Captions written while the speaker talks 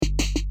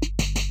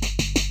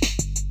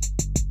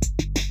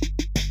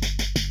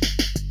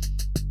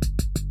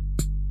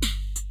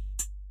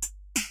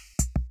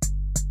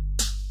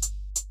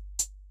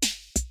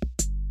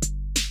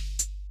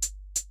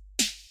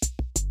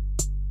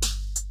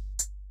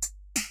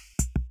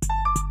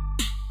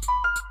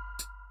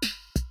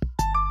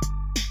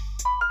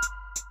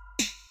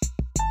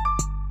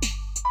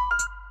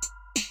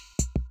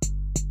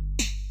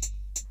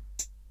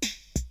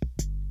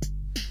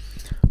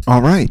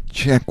All right,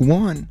 check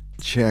one,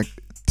 check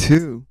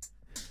two.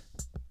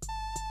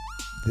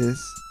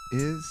 This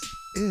is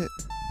it.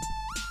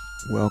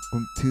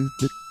 Welcome to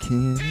the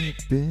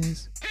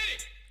Cannabis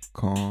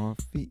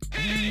Coffee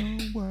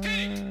Hour.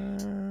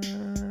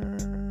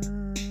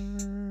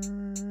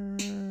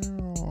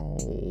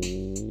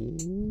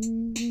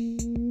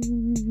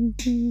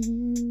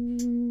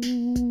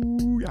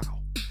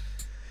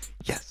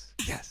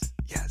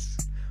 Yes.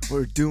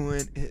 We're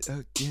doing it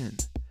again.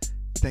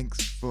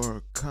 Thanks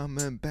for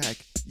coming back.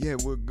 Yeah,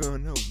 we're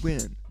gonna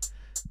win.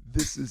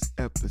 This is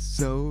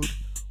episode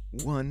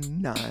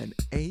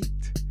 198.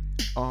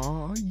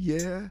 Oh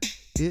yeah,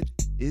 it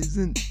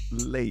isn't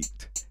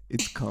late.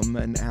 It's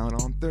coming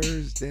out on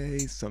Thursday.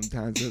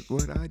 Sometimes that's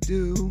what I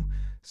do.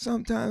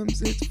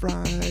 Sometimes it's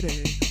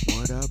Friday.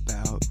 What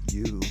about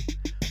you?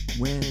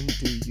 When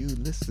do you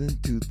listen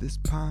to this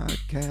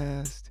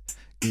podcast?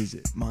 Is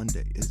it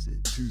Monday? Is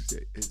it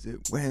Tuesday? Is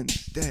it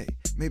Wednesday?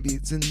 Maybe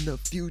it's in the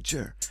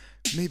future.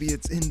 Maybe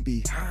it's in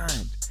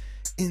behind.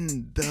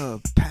 In the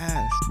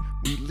past.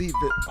 We leave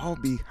it all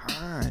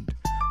behind.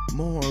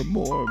 More.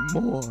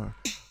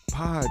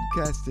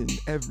 Podcasting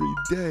every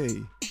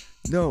day.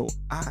 No,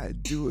 I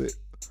do it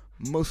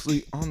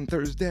mostly on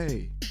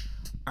Thursday.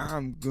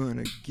 I'm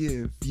gonna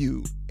give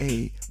you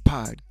a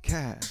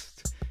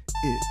podcast.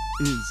 It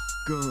is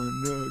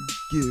gonna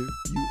give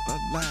you a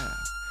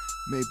laugh.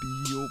 Maybe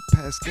you'll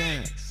pass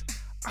gas.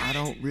 I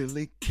don't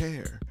really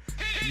care.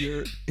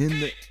 You're in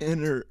the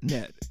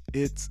internet.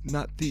 It's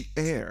not the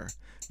air.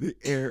 The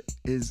air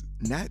is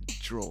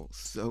natural.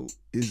 So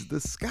is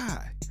the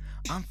sky.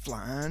 I'm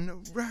flying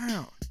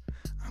around.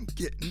 I'm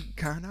getting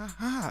kind of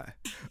high.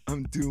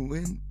 I'm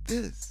doing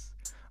this.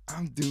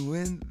 I'm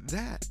doing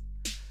that.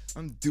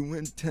 I'm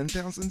doing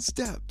 10,000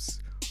 steps.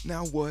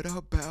 Now what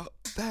about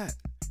that?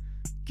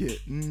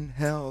 Getting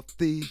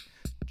healthy.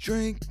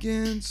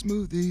 Drinking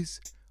smoothies.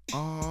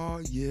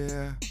 Oh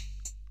yeah.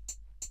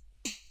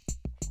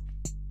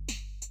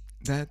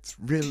 That's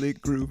really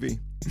groovy.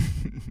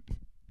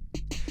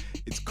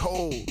 It's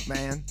cold,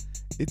 man.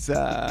 It's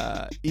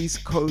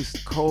East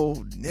Coast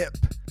cold nip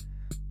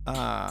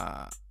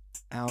out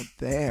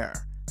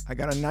there. I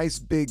got a nice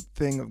big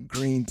thing of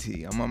green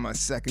tea. I'm on my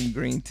second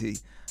green tea.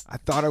 I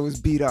thought I was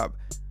beat up.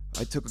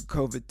 I took a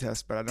COVID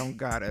test, but I don't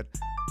got it.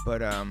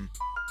 But I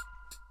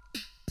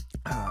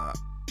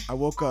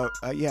woke up.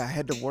 I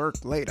had to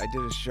work late. I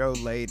did a show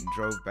late and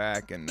drove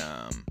back, and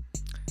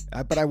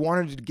but I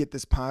wanted to get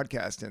this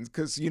podcast in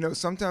because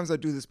sometimes I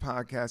do this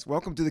podcast.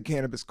 Welcome to the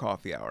Cannabis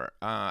Coffee Hour.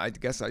 I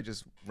guess I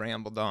just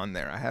rambled on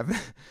there. I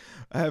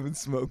haven't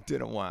smoked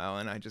in a while,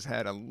 and I just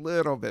had a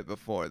little bit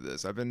before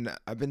this. I've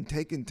been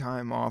taking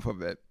time off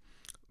of it,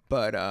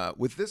 but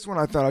with this one,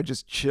 I thought I'd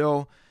just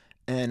chill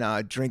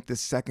and drink the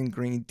second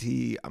green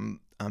tea. I'm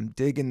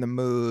digging the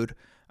mood.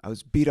 I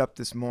was beat up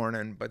this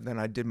morning, but then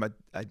I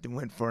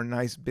went for a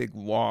nice big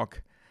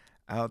walk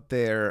out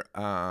there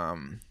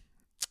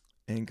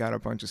and got a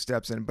bunch of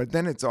steps in. But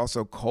then it's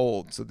also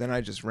cold, so then I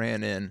just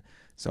ran in.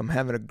 So I'm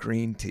having a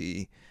green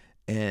tea,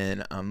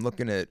 and I'm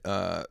looking at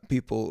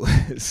people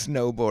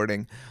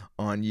snowboarding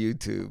on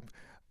YouTube.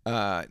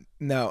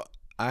 Now,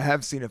 I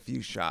have seen a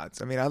few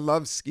shots. I mean, I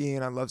love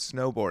skiing, I love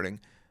snowboarding,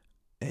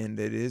 and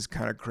it is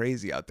kind of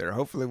crazy out there.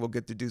 Hopefully we'll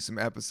get to do some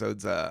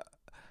episodes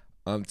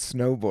on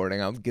snowboarding.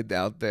 I'll get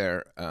out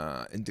there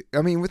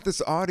with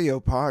this audio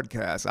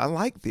podcast, I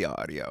like the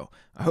audio.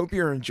 I hope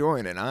you're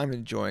enjoying it. I'm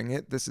enjoying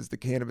it. This is the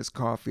Cannabis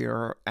Coffee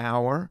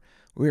Hour.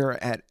 We are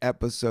at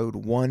episode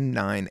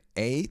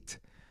 198.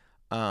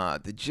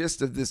 The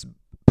gist of this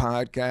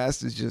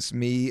podcast is just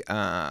me,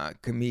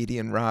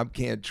 comedian Rob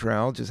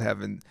Cantrell, just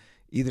having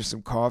either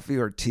some coffee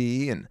or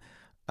tea, and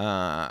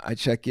I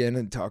check in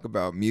and talk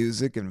about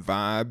music and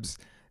vibes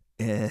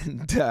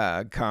and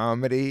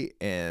comedy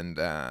and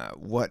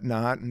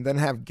whatnot, and then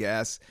have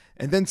guests,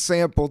 and then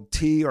sample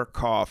tea or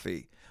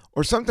coffee,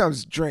 or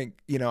sometimes drink.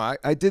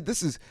 I did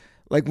this is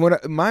like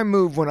my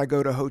move when I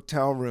go to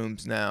hotel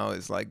rooms now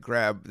is like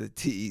grab the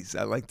teas.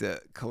 I like to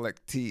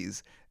collect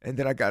teas, and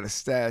then I got a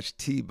stash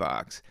tea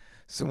box.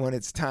 So when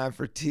it's time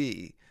for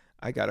tea,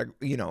 I got a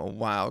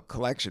wild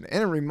collection,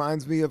 and it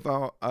reminds me of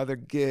other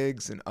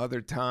gigs and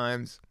other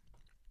times.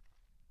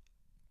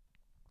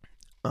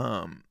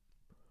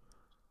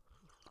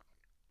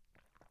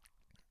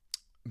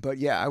 But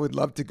yeah, I would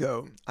love to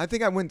go. I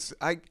think I went.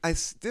 I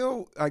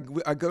go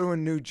to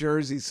New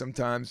Jersey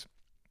sometimes,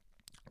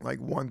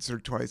 like once or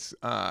twice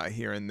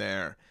here and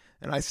there,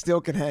 and I still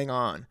can hang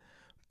on.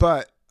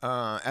 But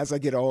as I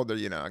get older,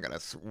 I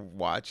gotta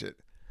watch it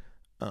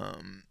a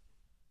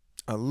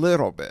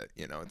little bit.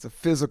 It's a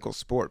physical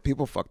sport.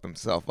 People fuck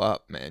themselves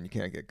up, man. You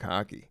can't get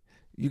cocky.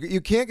 You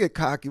can't get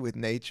cocky with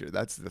nature.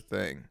 That's the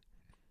thing.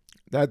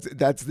 That's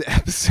the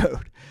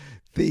episode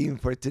theme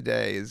for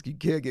today. Is you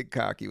can't get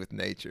cocky with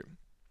nature.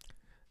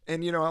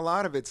 And, a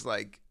lot of it's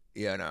like,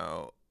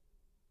 the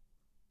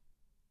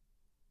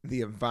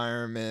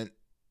environment,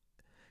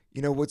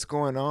 what's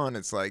going on.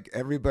 It's like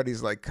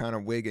everybody's like kind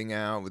of wigging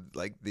out with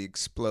like the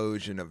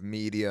explosion of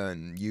media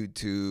and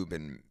YouTube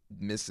and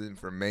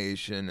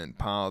misinformation and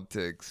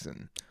politics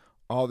and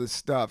all this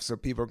stuff. So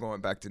people are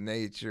going back to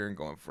nature and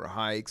going for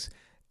hikes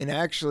and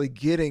actually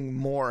getting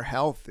more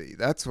healthy.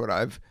 That's what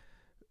I've,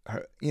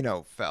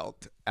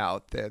 felt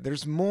out there.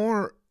 There's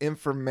more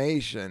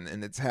information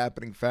and it's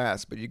happening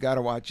fast, but you got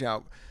to watch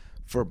out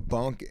for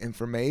bunk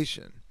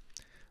information.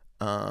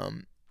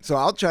 So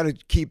I'll try to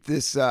keep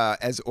this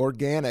as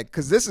organic,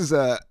 because this is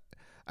I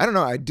don't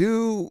know.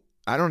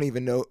 I don't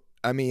even know.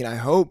 I mean, I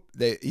hope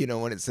that,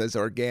 when it says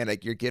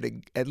organic, you're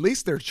getting, at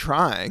least they're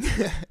trying.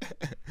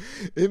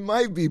 It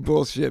might be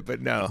bullshit,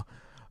 but no.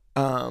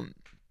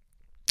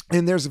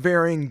 And there's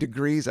varying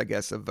degrees, I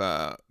guess, of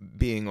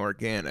being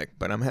organic,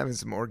 but I'm having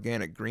some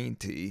organic green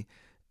tea,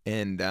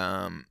 and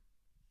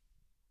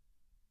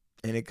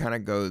it kind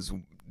of goes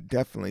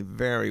definitely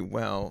very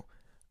well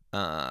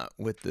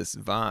with this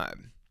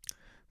vibe.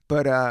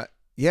 But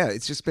yeah,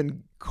 it's just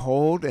been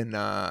cold, and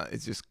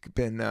it's just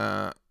been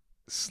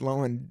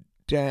slowing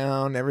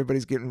down.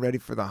 Everybody's getting ready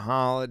for the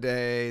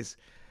holidays,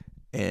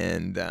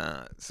 and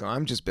so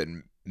I'm just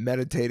been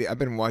meditating. I've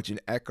been watching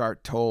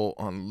Eckhart Tolle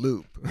on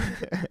loop.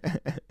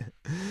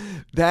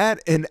 That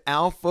and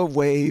alpha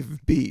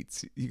wave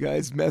beats. You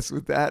guys mess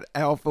with that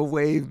alpha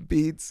wave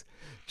beats?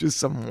 Just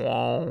some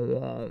wah,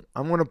 wah.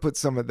 I'm going to put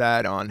some of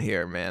that on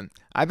here, man.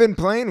 I've been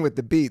playing with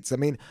the beats. I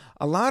mean,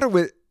 a lot of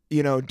it,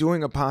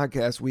 doing a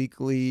podcast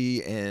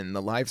weekly and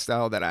the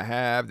lifestyle that I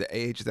have, the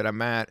age that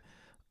I'm at,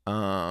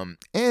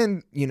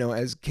 and,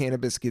 as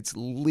cannabis gets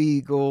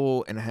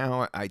legal and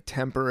how I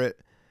temper it,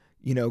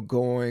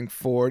 going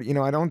forward.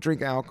 I don't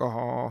drink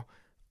alcohol,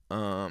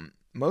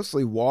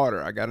 mostly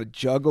water. I got a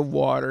jug of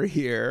water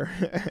here.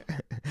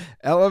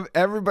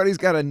 Everybody's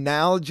got a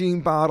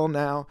Nalgene bottle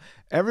now.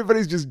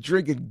 Everybody's just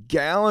drinking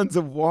gallons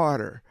of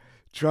water,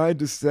 trying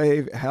to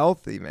stay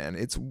healthy, man.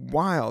 It's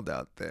wild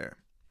out there.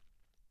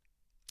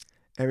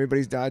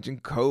 Everybody's dodging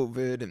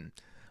COVID, and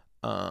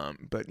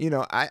but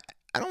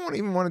I don't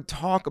even want to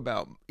talk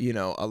about,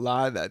 a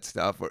lot of that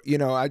stuff. Or,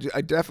 I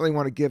definitely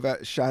want to give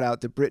a shout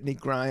out to Brittany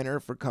Griner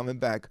for coming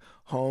back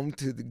home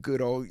to the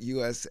good old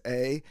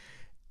USA.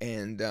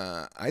 And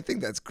I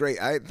think that's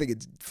great. I think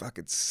it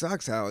fucking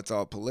sucks how it's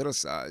all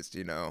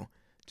politicized,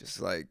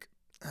 just like,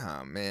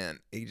 oh man,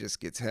 it just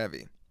gets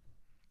heavy.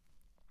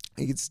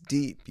 It gets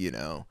deep,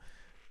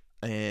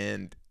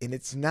 and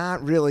it's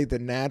not really the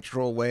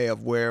natural way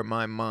of where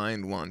my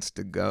mind wants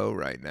to go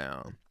right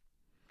now.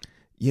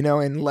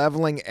 And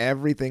leveling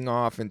everything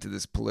off into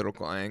this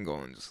political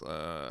angle, and just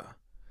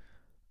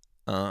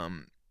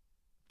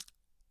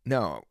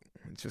no,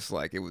 it's just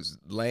like, it was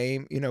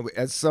lame.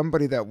 As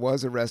somebody that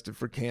was arrested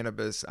for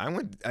cannabis,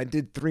 I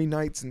did 3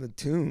 nights in the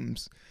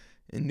Tombs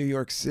in New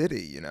York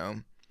City,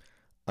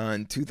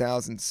 in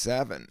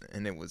 2007,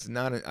 and it was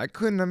not. I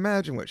couldn't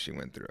imagine what she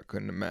went through. I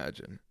couldn't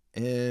imagine,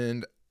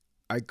 and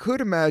I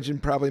could imagine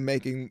probably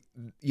making,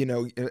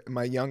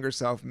 my younger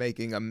self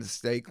making a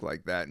mistake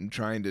like that and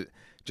trying to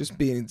just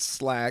being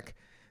slack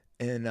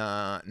and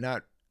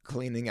not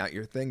cleaning out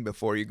your thing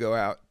before you go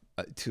out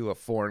to a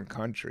foreign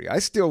country. I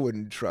still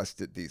wouldn't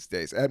trust it these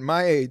days. At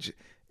my age,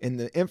 and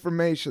the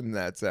information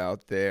that's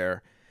out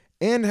there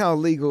and how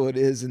legal it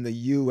is in the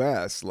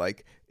U.S.,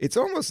 like, it's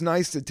almost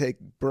nice to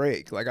take a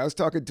break. Like, I was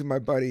talking to my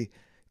buddy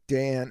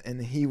Dan,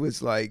 and he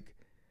was like,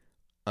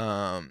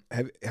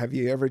 have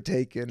you ever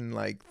taken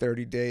like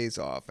 30 days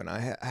off? And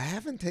I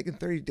haven't taken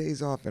 30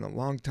 days off in a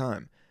long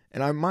time,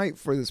 and I might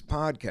for this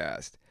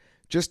podcast,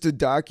 just to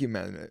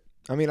document it.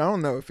 I mean, I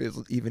don't know if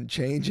it'll even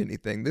change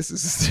anything. This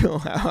is still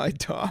how I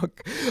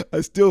talk.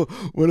 I still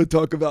want to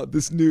talk about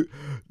this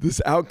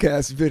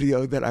Outkast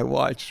video that I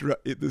watched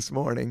this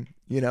morning,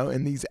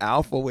 and these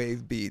alpha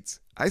wave beats.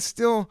 I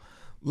still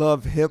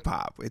love hip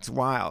hop. It's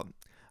wild.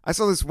 I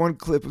saw this one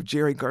clip of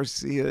Jerry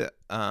Garcia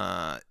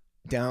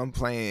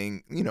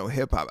downplaying,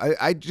 hip hop.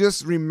 I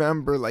just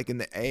remember, like, in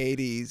the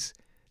 80s,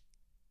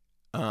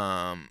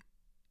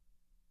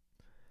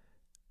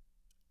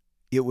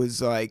 it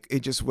was like, it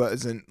just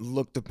wasn't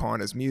looked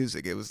upon as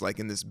music. It was like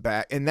in this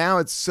back, and now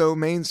it's so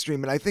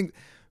mainstream. And I think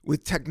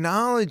with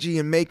technology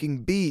and making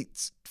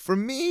beats, for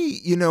me,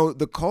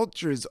 the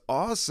culture is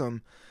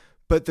awesome,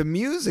 but the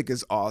music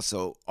is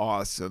also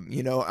awesome.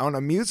 On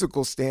a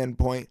musical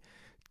standpoint,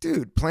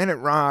 dude, Planet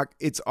Rock,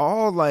 it's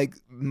all like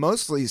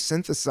mostly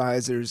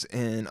synthesizers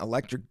and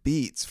electric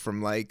beats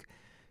from like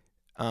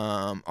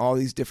all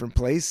these different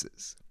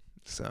places.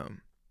 So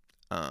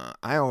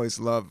I always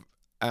love.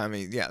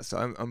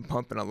 So I'm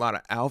pumping a lot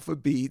of alpha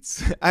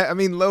beats. I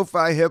mean,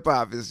 lo-fi hip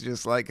hop is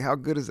just like, how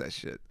good is that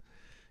shit?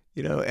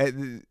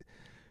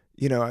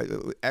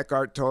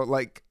 Eckhart Tolle,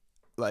 like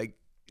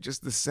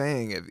just the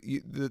saying,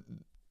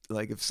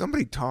 if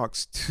somebody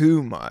talks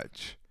too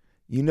much,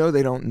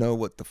 they don't know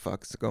what the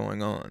fuck's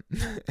going on.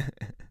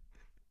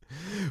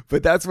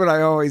 But that's what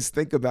I always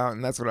think about,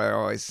 and that's what I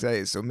always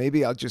say. So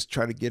maybe I'll just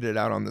try to get it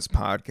out on this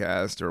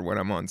podcast or when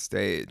I'm on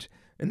stage.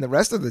 And the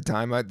rest of the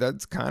time,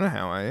 that's kind of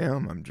how I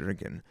am. I'm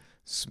drinking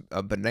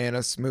a banana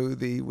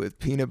smoothie with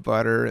peanut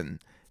butter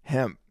and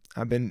hemp.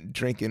 I've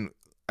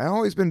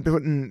always been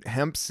putting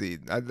hemp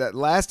seed. That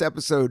last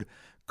episode,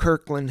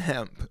 Kirkland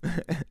Hemp.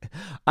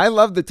 I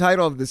love the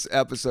title of this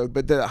episode,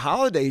 but the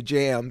holiday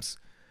jams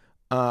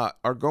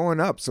are going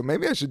up. So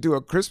maybe I should do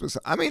a Christmas.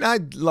 I mean, I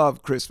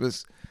love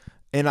Christmas,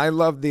 and I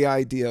love the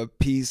idea of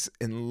peace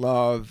and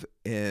love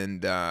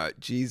and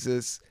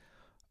Jesus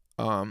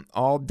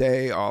all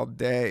day, all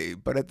day.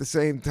 But at the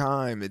same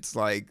time, it's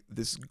like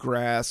this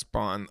grasp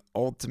on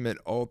ultimate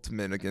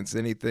against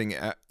anything.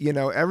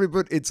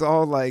 Everybody, it's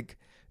all like,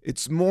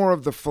 it's more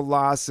of the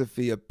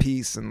philosophy of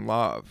peace and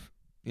love,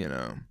 you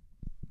know.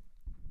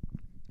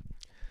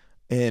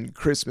 And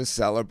Christmas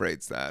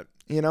celebrates that.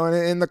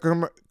 And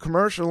the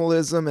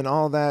commercialism and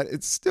all that,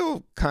 it's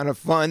still kind of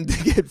fun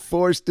to get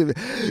forced to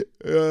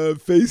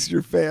face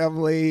your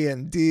family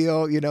and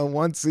deal,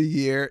 once a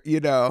year,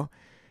 you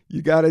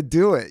got to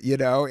do it,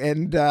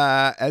 and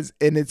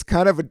it's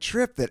kind of a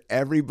trip that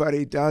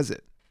everybody does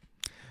it.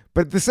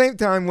 But at the same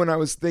time, when I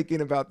was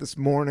thinking about this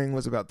morning,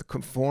 was about the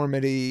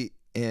conformity,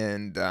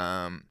 and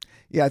I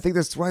think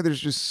that's why there's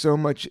just so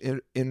much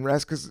in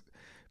rest, because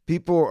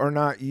people are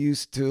not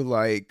used to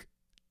like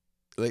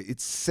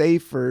it's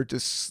safer to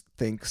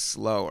think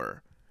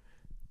slower,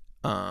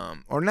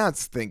 or not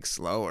think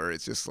slower.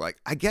 It's just like,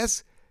 I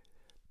guess,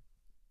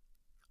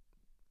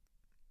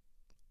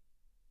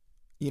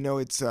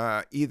 it's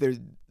either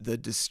the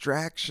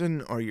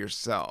distraction or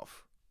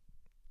yourself.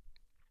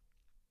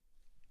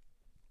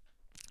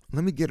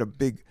 Let me get a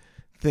big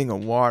thing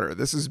of water.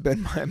 This has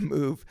been my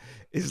move,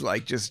 is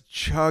like just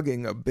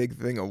chugging a big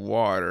thing of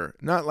water.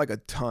 Not like a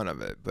ton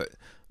of it, but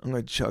I'm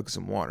going to chug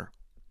some water.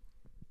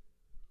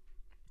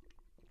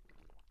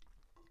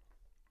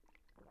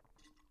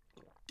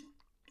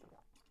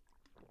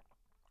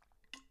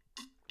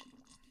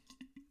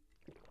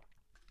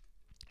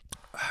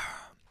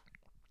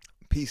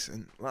 Peace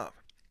and love.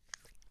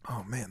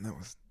 Oh man, that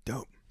was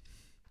dope.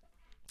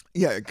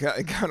 Yeah, it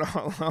got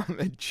all on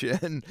my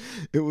chin.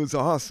 It was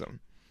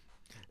awesome.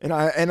 And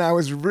I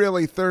was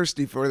really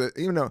thirsty for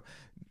the,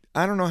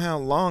 I don't know how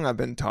long I've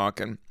been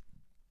talking,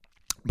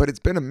 but it's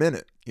been a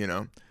minute,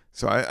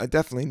 So I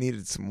definitely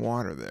needed some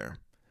water there.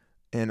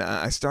 And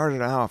I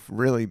started off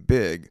really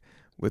big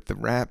with the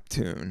rap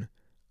tune.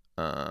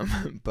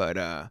 But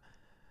I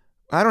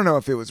don't know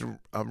if it was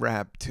a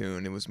rap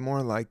tune. It was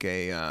more like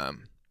a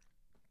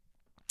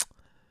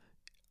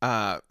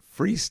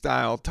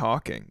freestyle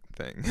talking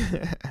thing.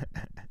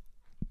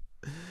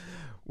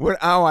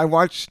 I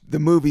watched the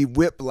movie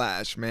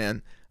Whiplash,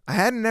 man. I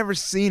hadn't never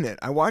seen it.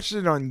 I watched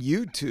it on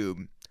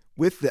YouTube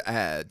with the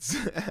ads,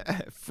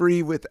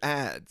 free with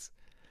ads.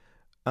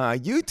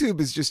 YouTube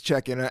is just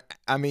checking.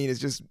 I mean, it's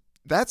just,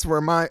 that's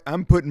where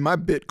I'm putting my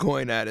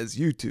Bitcoin at, is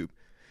YouTube.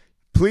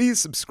 Please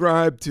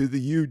subscribe to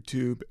the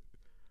YouTube,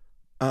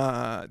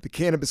 the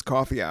Cannabis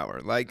Coffee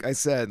Hour. Like I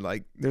said,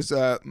 like there's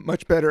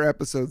much better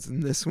episodes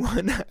than this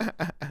one.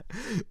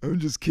 I'm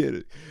just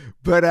kidding,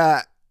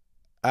 but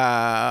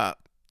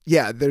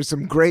yeah, there's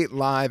some great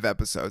live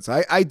episodes.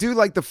 I do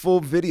like the full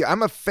video.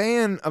 I'm a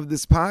fan of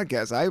this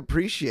podcast. I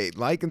appreciate,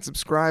 like and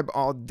subscribe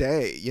all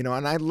day, and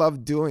I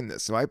love doing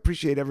this. So I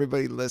appreciate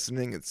everybody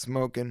listening and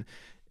smoking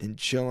and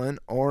chilling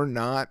or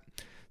not.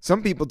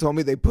 Some people told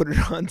me they put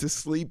it on to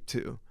sleep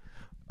too.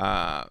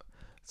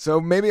 So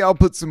maybe I'll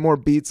put some more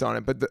beats on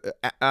it. But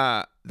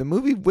the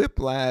movie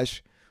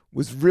Whiplash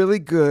was really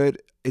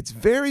good. It's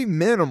very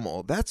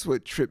minimal. That's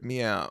what tripped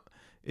me out.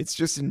 It's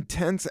just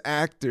intense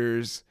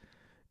actors,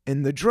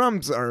 and the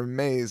drums are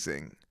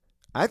amazing.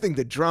 I think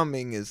the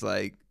drumming is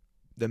like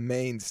the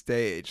main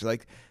stage.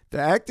 Like the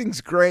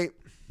acting's great,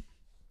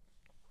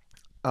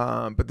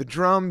 but the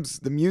drums,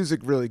 the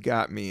music really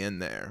got me in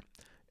there.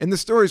 And the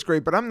story's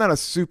great, but I'm not a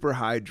super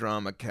high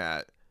drama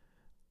cat,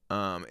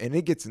 and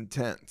it gets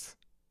intense.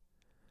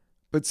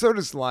 But so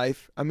does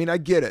life. I mean, I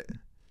get it.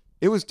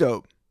 It was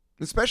dope.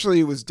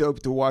 Especially it was dope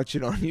to watch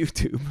it on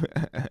YouTube.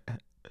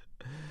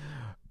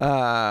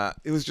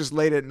 It was just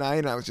late at night,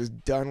 and I was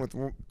just done with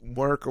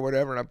work or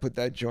whatever, and I put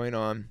that joint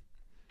on.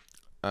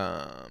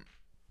 I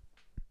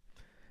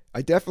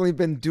definitely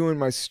been doing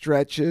my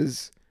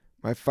stretches,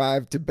 my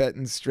 5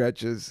 Tibetan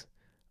stretches,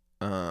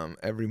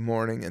 every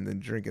morning, and then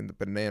drinking the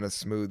banana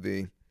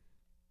smoothie,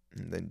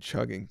 and then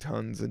chugging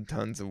tons and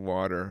tons of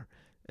water,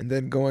 and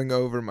then going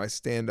over my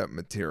stand-up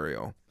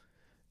material,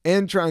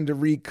 and trying to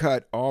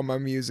recut all my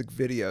music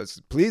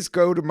videos. Please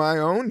go to my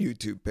own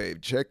YouTube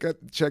page. Check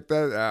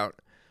that out.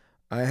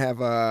 I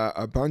have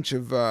a bunch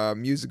of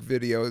music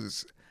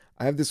videos.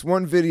 I have this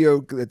one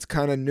video that's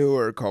kind of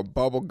newer called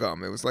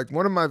Bubblegum. It was like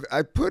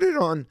I put it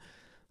on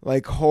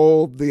like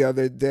hold the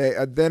other day.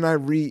 Then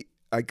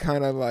I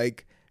kind of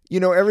like,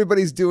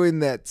 everybody's doing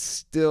that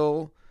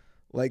still,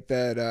 like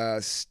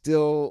that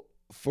still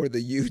for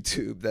the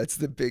YouTube. That's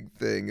the big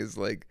thing, is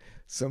like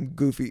some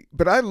goofy.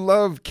 But I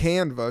love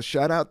Canva.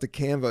 Shout out to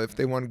Canva if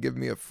they want to give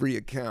me a free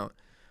account.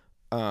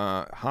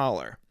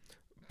 Holler.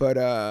 But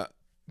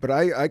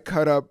I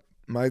cut up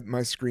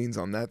my screens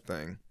on that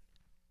thing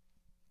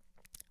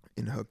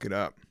and hook it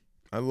up.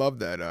 I love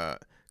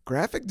that.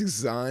 Graphic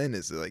design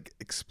is like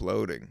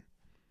exploding.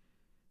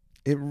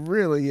 It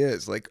really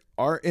is. Like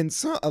art, in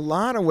a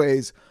lot of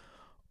ways,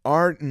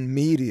 art and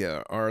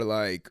media are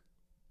like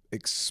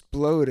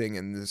exploding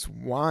in this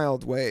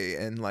wild way,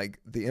 and like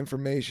the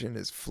information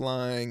is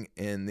flying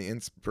and the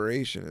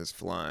inspiration is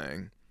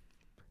flying.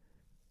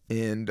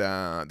 And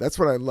that's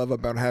what I love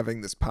about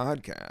having this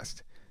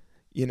podcast.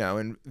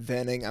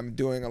 Inventing. I'm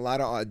doing a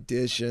lot of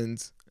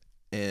auditions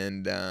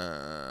and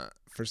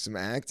for some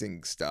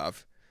acting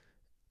stuff,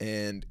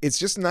 and it's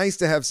just nice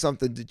to have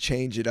something to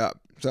change it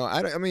up. So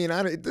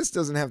this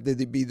doesn't have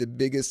to be the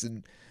biggest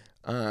and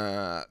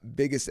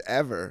biggest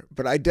ever,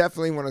 but I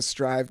definitely want to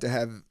strive to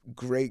have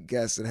great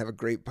guests and have a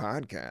great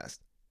podcast,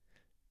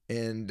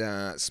 and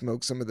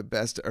smoke some of the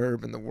best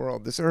herb in the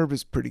world. This herb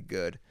is pretty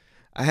good.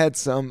 I had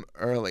some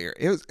earlier.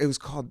 It was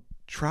called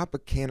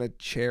Tropicana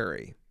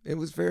Cherry. It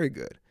was very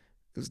good.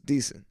 It was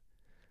decent.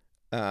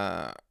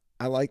 I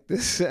like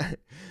this.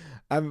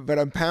 But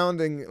I'm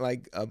pounding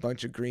like a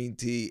bunch of green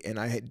tea, and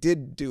I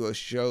did do a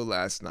show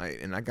last night,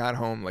 and I got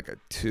home like at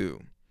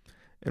 2.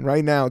 And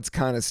right now it's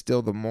kind of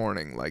still the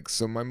morning.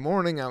 So my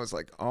morning I was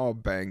like all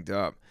banged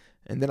up,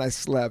 and then I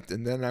slept,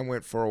 and then I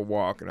went for a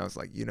walk, and I was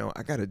like,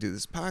 I got to do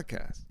this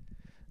podcast.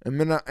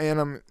 And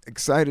I'm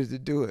excited to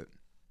do it.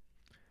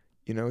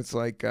 It's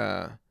like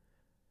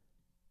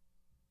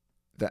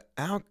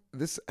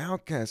this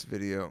Outcast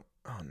video.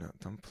 Oh no,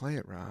 don't play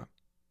it, Rob.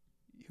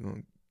 You're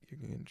gonna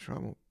get in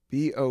trouble.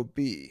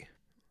 B.O.B.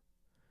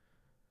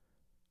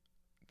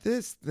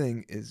 This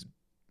thing is,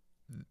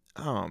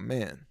 oh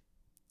man.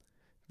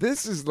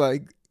 This is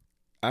like,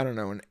 I don't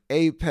know, an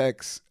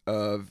apex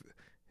of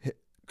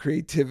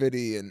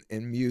creativity and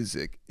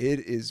music. It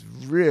is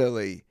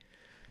really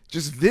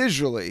just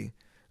visually.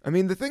 I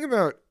mean, the thing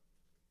about,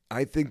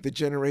 I think the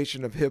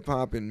generation of hip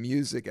hop and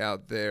music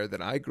out there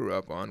that I grew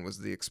up on was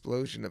the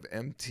explosion of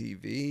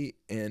MTV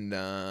and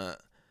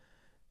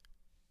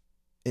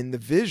in the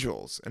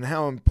visuals, and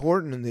how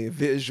important the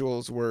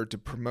visuals were to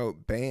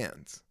promote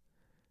bands.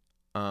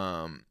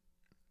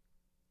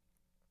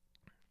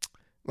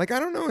 Like, I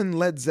don't know, in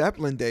Led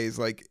Zeppelin days,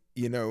 like,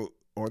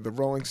 or the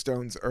Rolling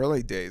Stones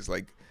early days,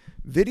 like,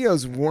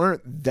 videos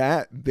weren't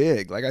that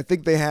big. Like, I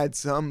think they had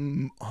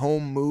some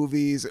home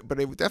movies, but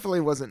it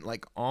definitely wasn't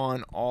like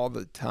on all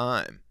the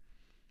time.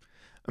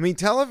 I mean,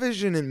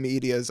 television and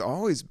media has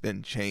always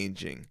been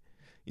changing.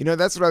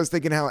 That's what I was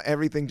thinking, how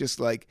everything just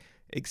like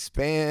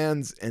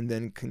expands and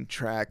then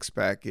contracts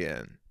back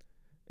in.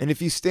 And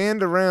if you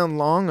stand around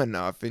long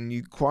enough and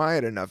you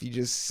quiet enough, you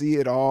just see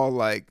it all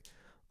like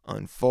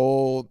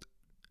unfold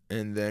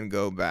and then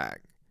go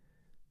back.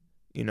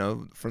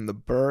 From the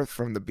birth,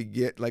 from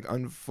the like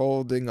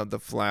unfolding of the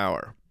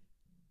flower.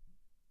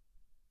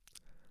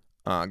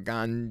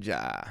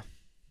 Ganja.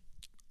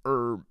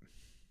 Herb.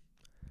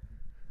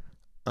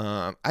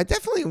 I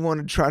definitely want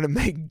to try to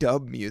make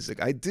dub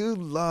music. I do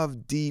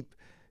love deep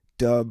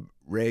dub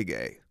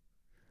reggae.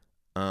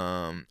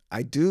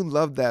 I do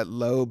love that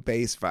low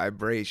bass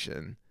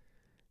vibration,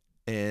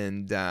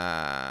 and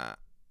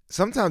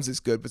sometimes it's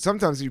good, but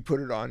sometimes you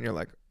put it on and you're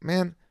like,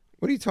 man,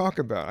 what are you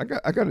talking about?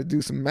 I got to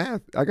do some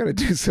math. I got to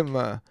do some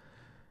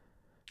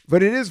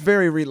but it is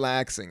very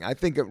relaxing. I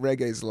think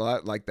reggae is a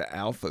lot like the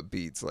alpha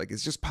beats. Like,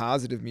 it's just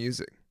positive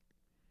music.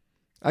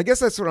 I guess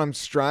that's what I'm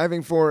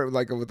striving for,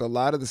 like with a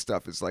lot of the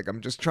stuff. It's like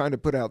I'm just trying to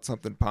put out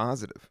something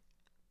positive.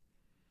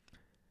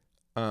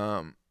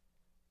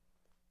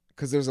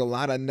 Because there's a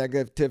lot of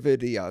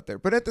negativity out there.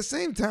 But at the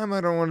same time, I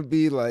don't want to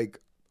be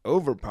like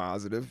over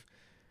positive.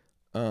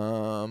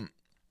 Because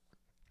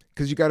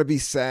you got to be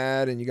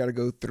sad and you got to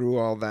go through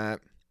all that.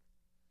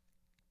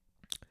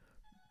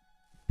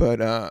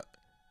 But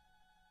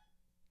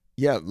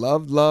yeah,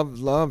 love, love,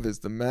 love is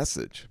the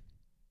message.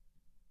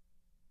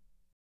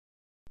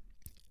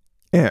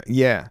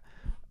 Yeah.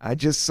 I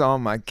just saw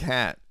my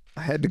cat.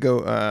 I had to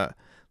go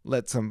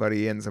let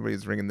somebody in.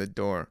 Somebody's ringing the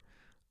door.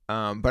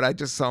 But I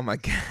just saw my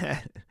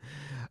cat.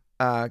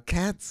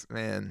 Cats,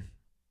 man,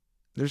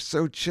 they're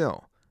so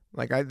chill.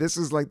 Like, this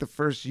is like the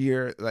first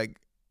year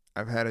like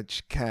I've had a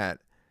cat,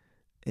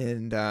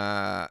 and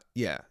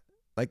yeah,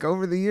 like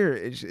over the year,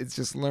 it's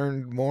just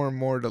learned more and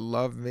more to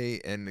love me,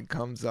 and it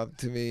comes up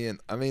to me, and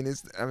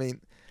it's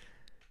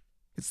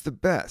the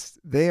best.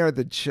 They are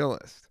the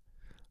chillest.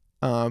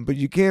 But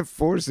you can't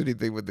force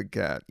anything with the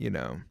cat.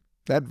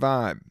 That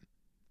vibe.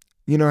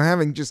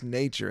 Having just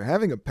nature,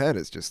 having a pet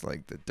is just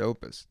like the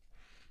dopest.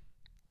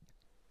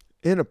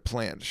 In a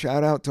plant.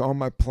 Shout out to all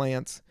my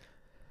plants.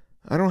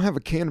 I don't have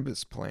a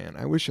cannabis plant.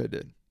 I wish I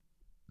did.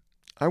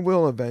 I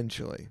will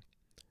eventually,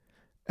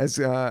 as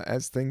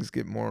things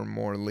get more and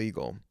more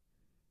legal.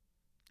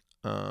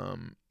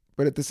 But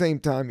at the same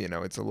time,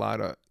 it's a lot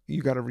of,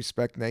 you got to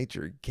respect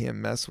nature. You can't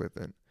mess with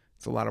it.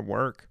 It's a lot of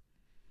work.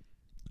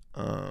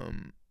 Got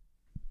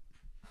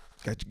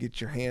to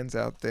get your hands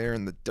out there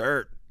in the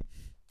dirt.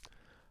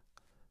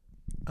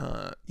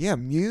 Yeah,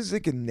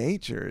 music and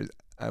nature,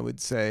 I would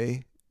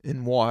say,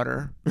 in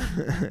water,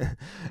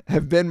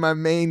 have been my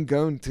main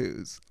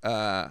go-tos.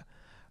 And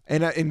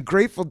in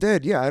Grateful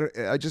Dead, yeah,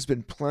 I just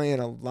been playing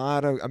a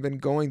lot of. I've been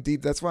going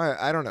deep. That's why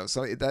I don't know.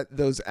 So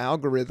those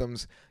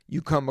algorithms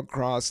you come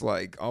across,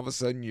 like all of a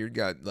sudden you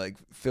got like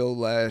Phil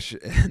Lesh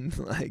and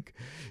like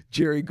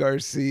Jerry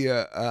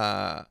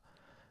Garcia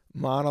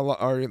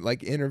monologue or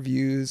like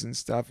interviews and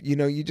stuff.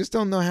 You just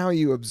don't know how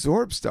you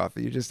absorb stuff.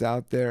 You're just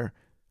out there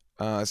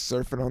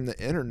surfing on the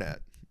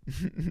internet.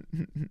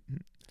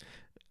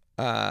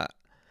 uh,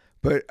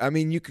 but I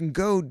mean, you can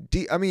go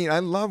deep. I mean, I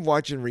love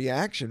watching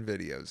reaction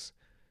videos.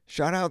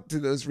 Shout out to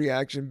those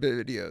reaction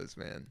videos,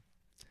 man.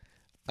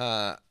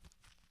 Uh,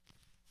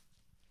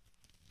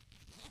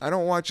 I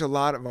don't watch a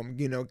lot of them,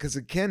 because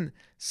it can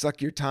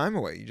suck your time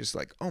away. You're just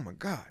like, oh my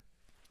God.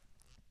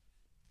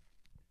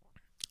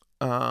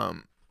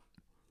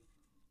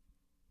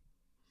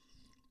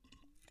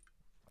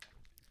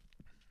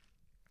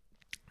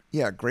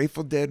 Yeah,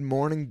 Grateful Dead,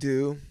 Morning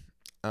Dew,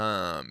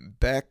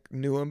 Beck,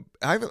 knew him.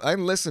 I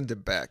listened to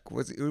Beck.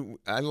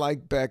 I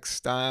like Beck's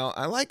style.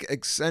 I like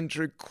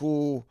eccentric,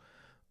 cool,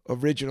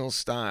 original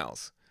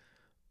styles.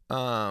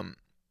 Um,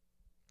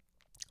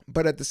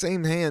 but at the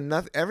same hand,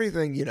 not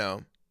everything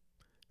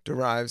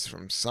derives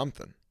from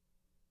something.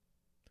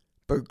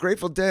 But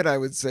Grateful Dead, I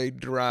would say,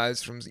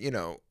 derives from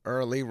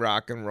early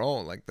rock and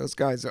roll. Like those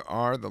guys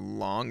are the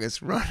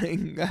longest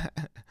running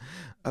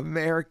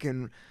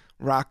American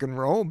rock and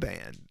roll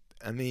band.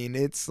 I mean,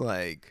 it's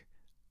like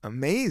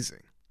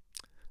amazing.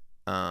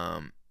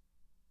 And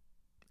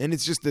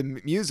it's just the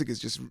music is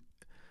just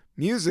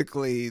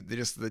musically,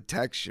 just the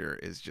texture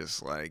is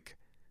just like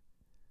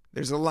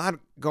there's a lot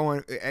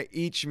going.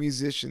 Each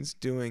musician's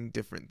doing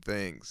different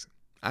things.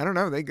 I don't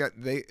know.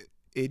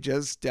 It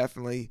just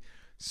definitely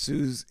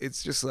soothes.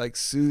 It's just like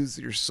soothes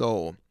your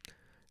soul.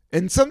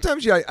 And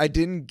sometimes I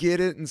didn't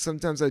get it, and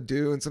sometimes I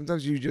do, and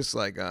sometimes you just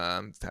like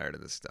I'm tired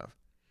of this stuff.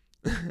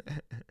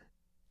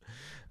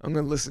 I'm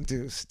gonna listen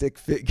to Stick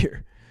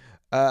Figure.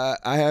 I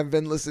have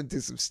been listening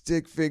to some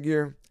Stick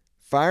Figure,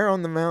 Fire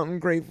on the Mountain,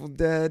 Grateful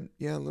Dead.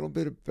 Yeah, a little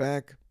bit of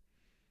Beck.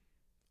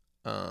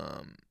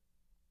 I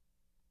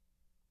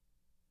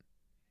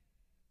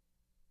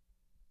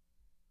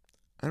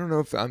don't know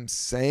if I'm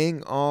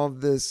saying all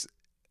of this.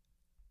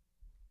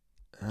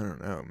 I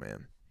don't know,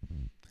 man.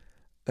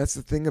 That's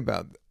the thing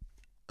about.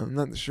 I'm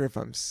not sure if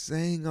I'm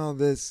saying all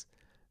this,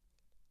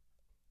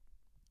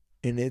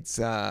 and it's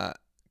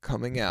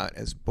coming out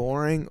as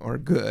boring or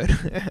good.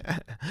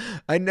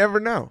 I never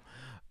know.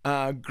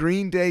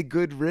 Green Day,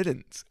 Good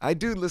Riddance. I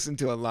do listen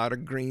to a lot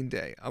of Green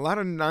Day. A lot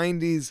of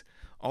 90s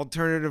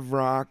alternative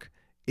rock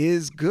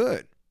is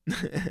good.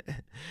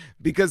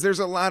 Because there's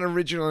a lot of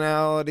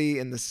originality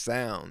in the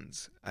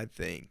sounds, I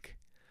think.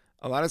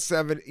 A lot of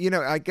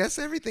I guess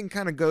everything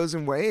kind of goes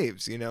in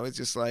waves, it's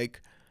just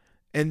like,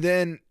 and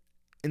then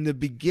in the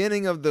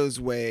beginning of those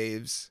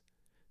waves,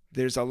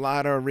 there's a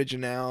lot of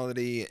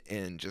originality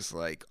and just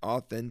like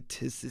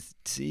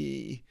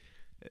authenticity,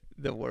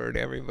 the word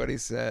everybody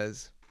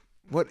says.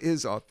 What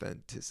is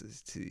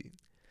authenticity?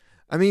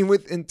 I mean,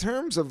 in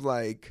terms of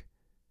like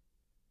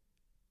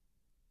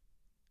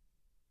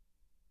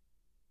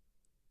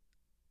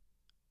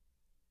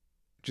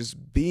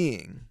just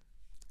being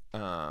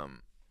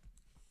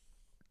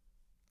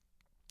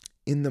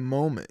in the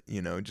moment,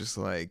 just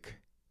like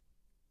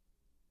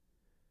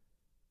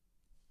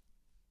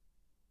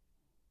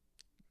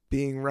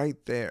being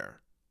right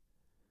there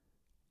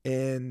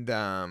and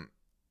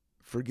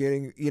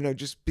forgetting,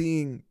 just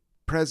being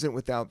present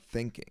without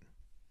thinking.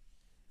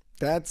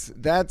 That's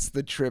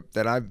the trip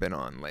that I've been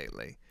on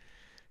lately.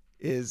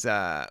 Is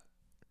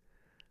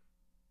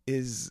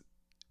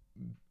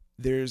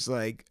there's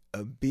like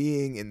a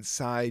being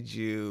inside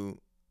you,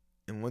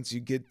 and once you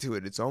get to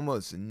it, it's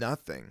almost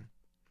nothing.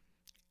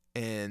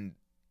 And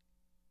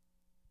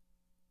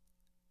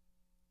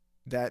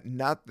that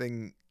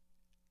nothing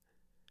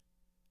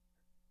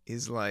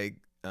is like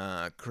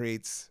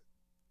creates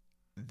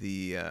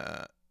the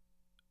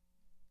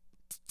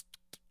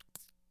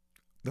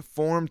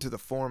form to the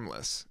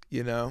formless,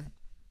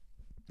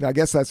 I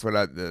guess that's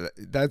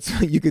that's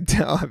what you could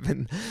tell. I've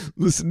been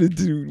listening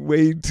to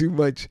way too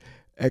much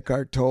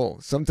Eckhart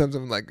Tolle. Sometimes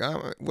I'm like,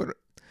 oh, what?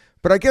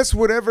 But I guess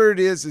whatever it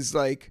is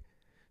like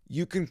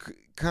you can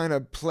kind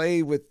of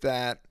play with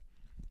that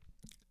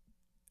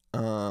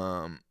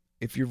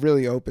if you're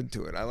really open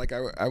to it.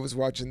 I was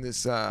watching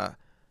this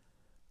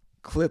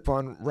clip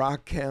on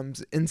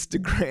Rakem's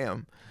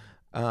Instagram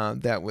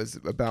that was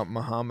about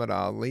Muhammad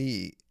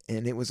Ali,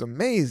 and it was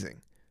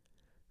amazing.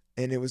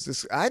 And it was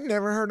this, I'd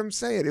never heard him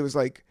say it. It was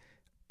like,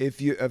 if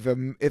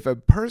a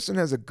person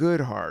has a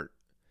good heart,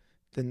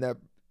 then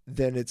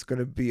it's going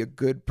to be a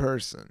good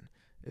person.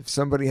 If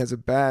somebody has a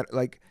bad,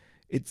 like,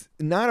 it's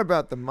not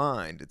about the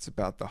mind, it's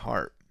about the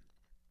heart.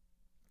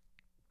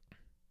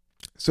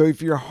 So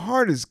if your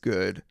heart is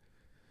good,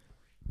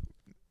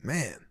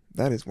 man,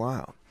 that is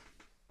wild.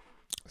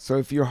 So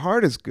if your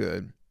heart is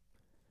good,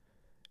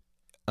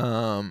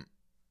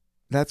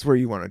 that's where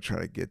you want to try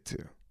to get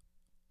to.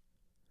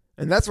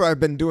 And that's why I've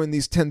been doing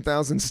these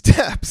 10,000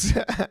 steps.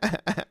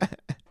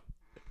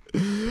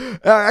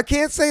 I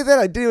can't say that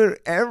I do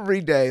it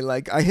every day.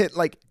 Like I hit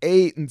like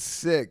 8 and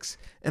 6,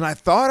 and I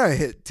thought I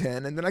hit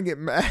 10, and then I get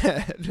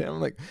mad. And I'm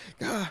like,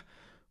 God,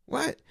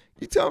 what?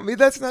 You telling me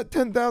that's not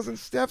 10,000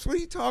 steps? What are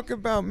you talking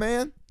about,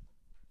 man?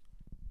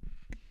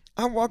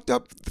 I walked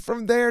up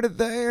from there to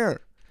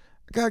there.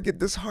 I gotta get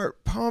this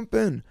heart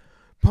pumping.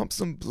 Pump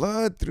some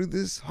blood through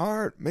this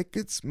heart. Make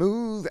it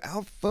smooth.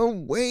 Alpha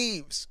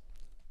waves.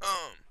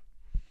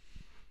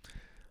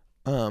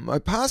 My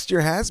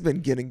posture has been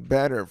getting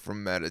better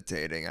from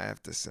meditating, I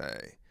have to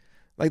say.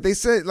 Like they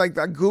said, like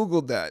I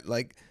Googled that.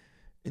 Like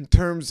in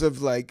terms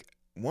of like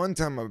one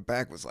time my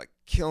back was like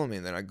killing me,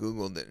 and then I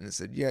Googled it and it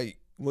said, yeah,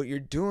 what you're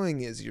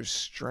doing is you're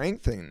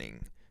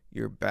strengthening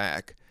your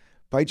back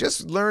by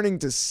just learning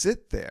to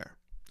sit there.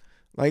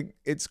 Like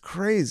it's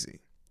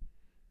crazy.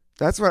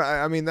 That's what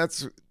I mean.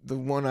 That's the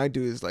one I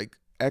do is like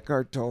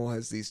Eckhart Tolle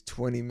has these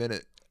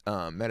 20-minute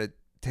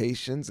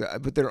meditations,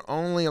 but they're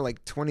only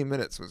like 20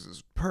 minutes, which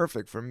is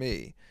perfect for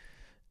me.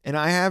 And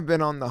I have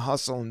been on the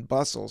hustle and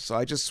bustle, so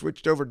I just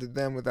switched over to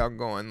them without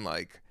going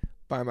like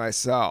by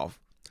myself,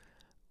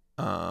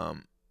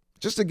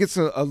 just to get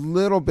a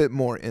little bit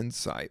more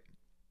insight.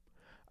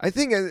 I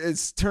think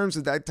it's terms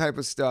of that type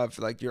of stuff,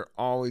 like you're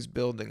always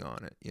building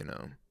on it, you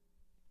know.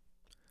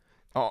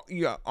 Oh,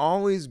 yeah,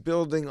 always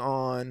building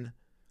on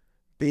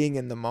being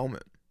in the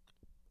moment.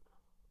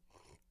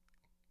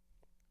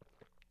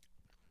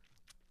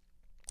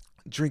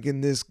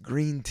 Drinking this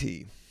green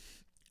tea.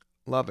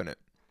 Loving it.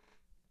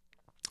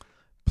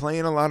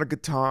 Playing a lot of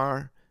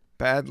guitar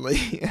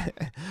badly.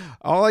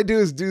 All I do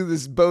is do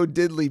this Bo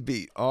Diddley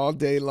beat all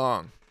day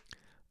long.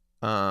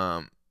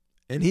 And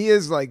he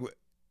is like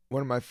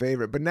one of my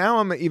favorite. But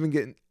now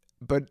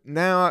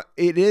now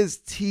it is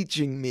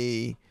teaching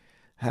me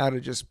how to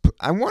just,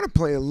 I want to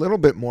play a little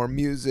bit more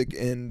music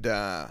and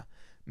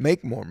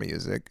make more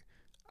music.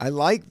 I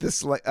like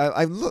this. Like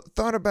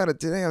thought about it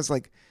today. I was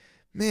like,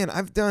 man,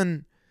 I've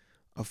done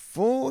a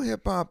full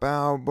hip hop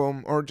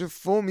album or just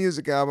full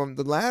music album.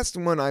 The last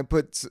one I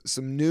put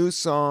some new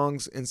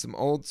songs and some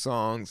old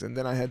songs, and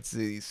then I had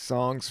the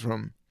songs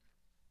from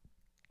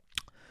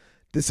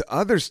this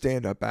other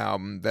stand-up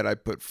album that I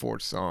put 4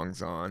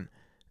 songs on,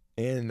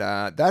 and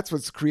that's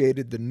what's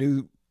created the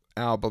new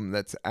album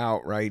that's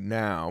out right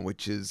now,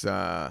 which is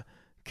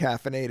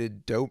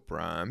Caffeinated Dope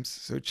Rhymes.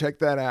 So check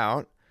that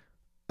out,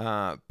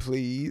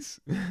 please.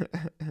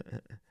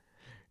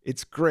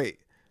 It's great.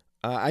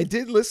 I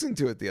did listen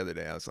to it the other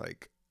day. I was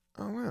like,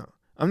 oh wow.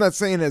 I'm not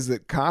saying as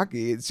it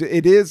cocky.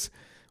 It is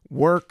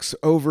works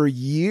over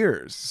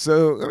years.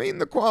 So I mean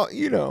the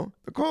quality,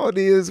 the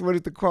quality is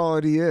what the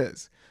quality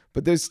is.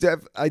 But there's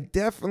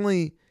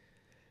definitely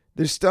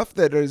there's stuff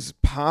that is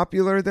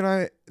popular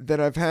that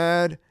I've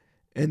had,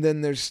 and then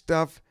there's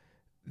stuff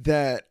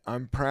that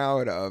I'm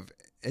proud of.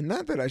 And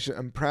not that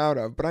I'm proud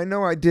of, but I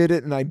know I did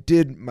it, and I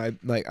did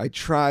I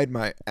tried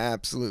my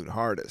absolute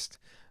hardest.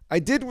 I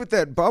did with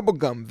that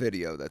bubblegum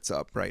video that's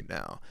up right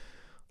now.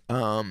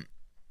 I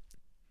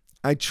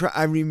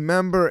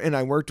remember, and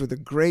I worked with a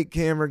great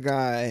camera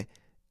guy,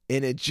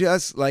 and it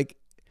just like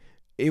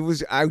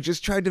I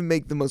just tried to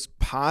make the most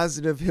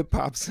positive hip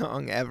hop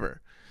song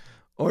ever,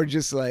 or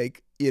just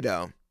like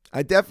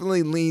I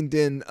definitely leaned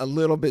in a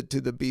little bit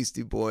to the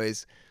Beastie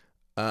Boys,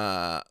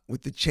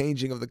 with the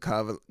changing of the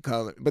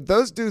color. But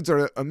those dudes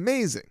are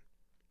amazing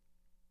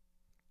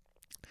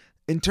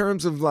in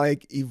terms of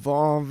like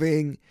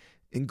evolving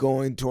and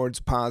going towards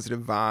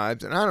positive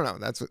vibes. And I don't know,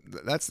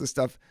 that's the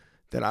stuff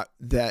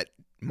that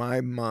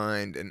my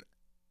mind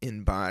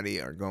and body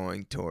are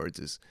going towards,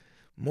 is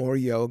more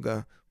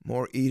yoga,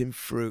 more eating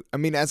fruit. I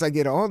mean, as I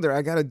get older,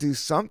 I got to do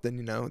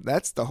something,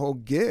 that's the whole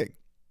gig.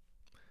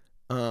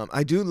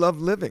 I do love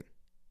living.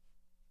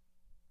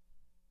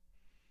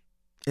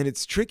 And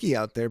it's tricky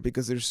out there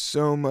because there's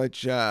so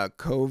much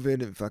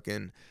COVID and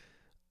fucking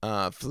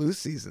flu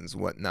seasons,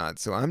 whatnot.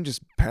 So I'm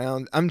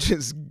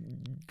just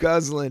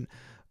guzzling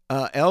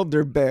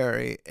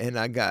elderberry, and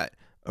I got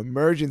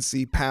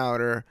emergency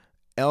powder,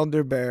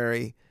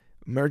 elderberry,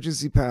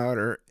 emergency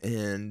powder,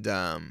 and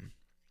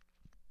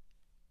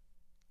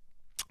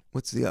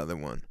what's the other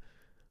one?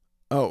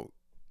 Oh,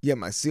 yeah,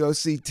 my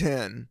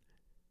COC10.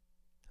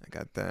 I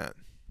got that.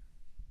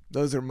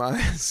 Those are my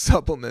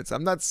supplements.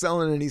 I'm not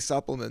selling any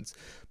supplements,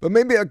 but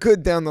maybe I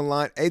could down the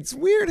line. It's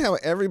weird how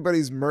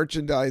everybody's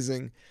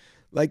merchandising.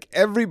 Like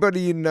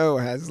everybody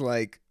has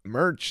like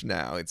merch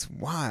now. It's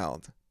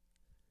wild.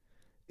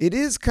 It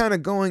is kind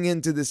of going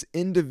into this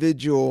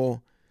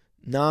individual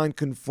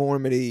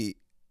nonconformity,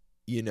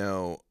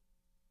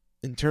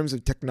 in terms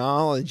of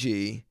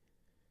technology.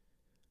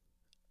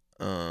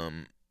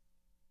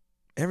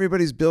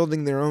 Everybody's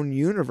building their own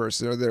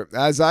universe, or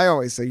as I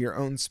always say, your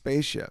own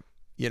spaceship.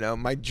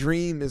 My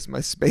dream is my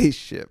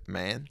spaceship,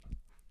 man.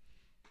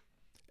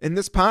 And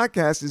this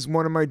podcast is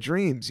one of my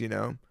dreams,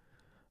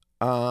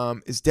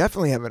 It's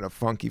definitely having a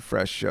funky,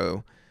 fresh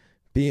show,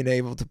 being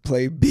able to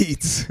play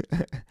beats,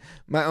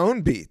 my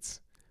own beats,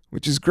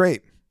 which is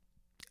great.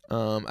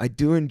 I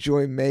do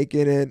enjoy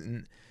making it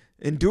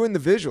and doing the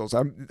visuals.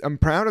 I'm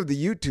proud of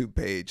the YouTube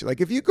page. Like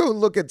if you go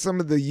look at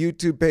some of the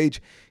YouTube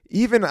page,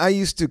 even I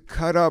used to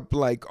cut up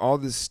like all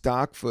this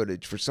stock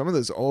footage for some of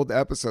those old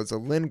episodes. The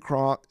Lynn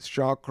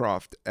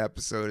Shawcroft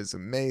episode is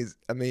amazing.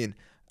 I mean,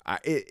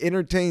 it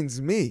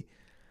entertains me.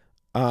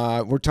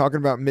 We're talking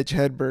about Mitch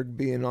Hedberg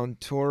being on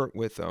tour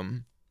with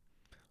them.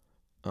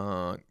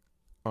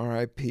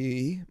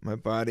 R.I.P. my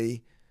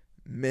buddy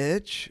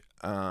Mitch.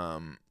 Yeah,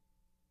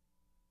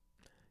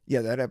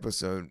 that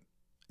episode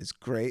is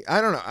great.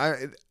 I don't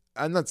know.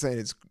 I'm not saying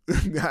it's.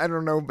 I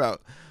don't know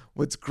about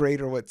what's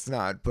great or what's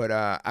not, but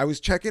I was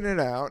checking it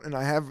out, and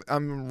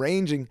I'm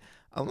arranging.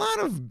 A lot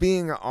of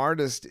being an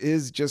artist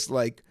is just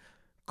like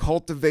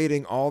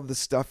cultivating all the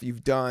stuff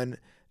you've done,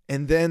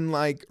 and then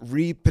like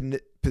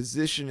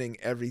repositioning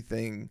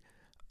everything.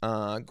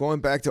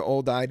 Going back to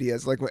old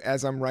ideas, like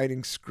as I'm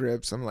writing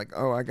scripts, I'm like,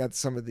 oh, I got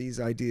some of these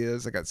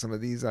ideas. I got some of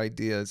these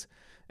ideas.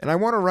 And I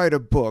want to write a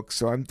book,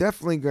 so I'm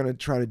definitely going to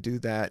try to do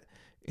that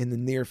in the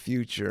near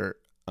future.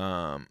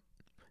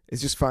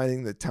 It's just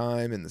finding the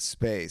time and the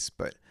space.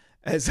 But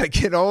as I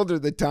get older,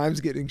 the time's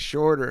getting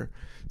shorter,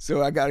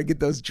 so I got to get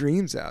those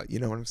dreams out. You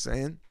know what I'm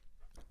saying?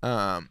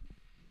 Um,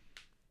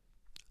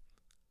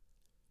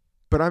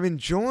 but I'm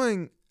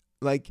enjoying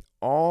like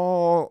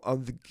all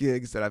of the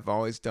gigs that I've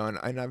always done,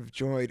 and I've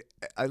enjoyed.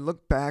 I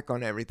look back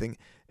on everything,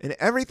 and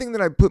everything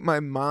that I put my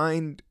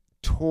mind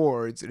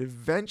towards, it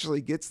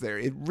eventually gets there.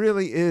 It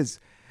really is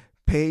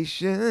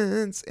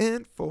patience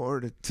and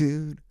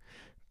fortitude.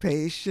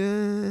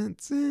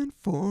 Patience and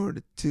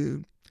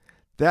fortitude.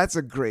 That's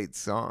a great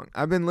song.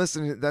 I've been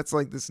listening. That's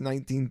like this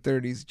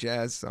 1930s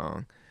jazz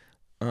song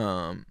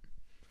um,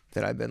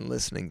 that I've been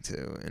listening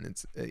to, and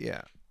it's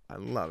yeah, I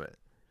love it.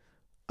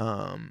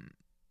 Um,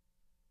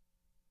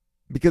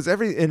 because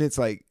and it's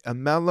like a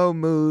mellow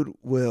mood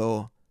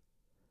will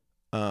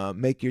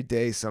make your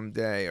day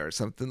someday, or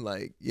something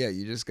like, yeah,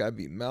 you just gotta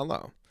be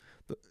mellow.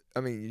 But I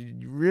mean,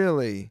 you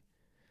really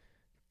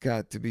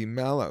got to be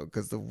mellow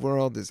because the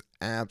world is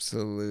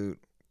absolute.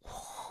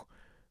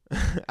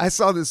 I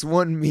saw this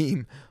one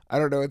meme. I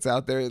don't know, it's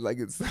out there. Like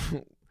it's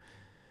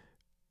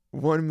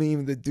one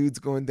meme. The dude's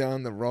going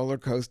down the roller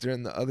coaster,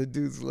 and the other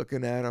dude's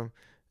looking at him.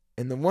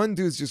 And the one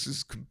dude's just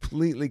is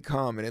completely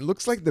calm, and it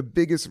looks like the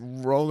biggest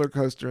roller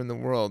coaster in the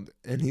world.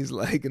 And he's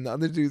like, and the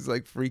other dude's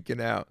like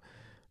freaking out.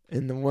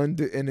 And the one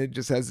dude, and it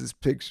just has this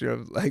picture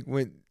of like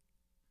when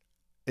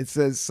it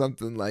says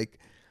something like,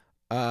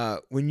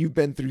 when you've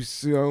been through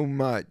so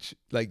much,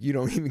 like you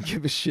don't even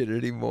give a shit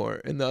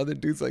anymore. And the other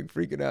dude's like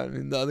freaking out,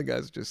 and the other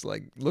guy's just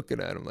like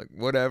looking at him like,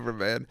 whatever,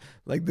 man.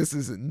 Like this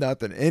is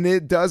nothing. And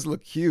it does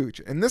look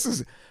huge. And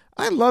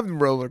I love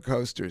roller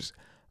coasters.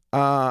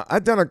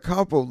 I've done a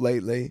couple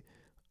lately,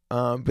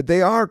 but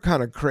they are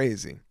kind of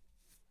crazy.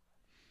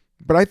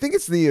 But I think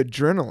it's the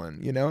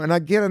adrenaline, and I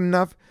get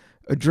enough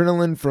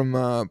adrenaline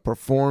from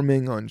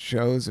performing on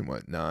shows and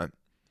whatnot.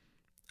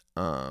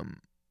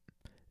 Um,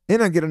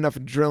 and I get enough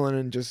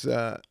adrenaline just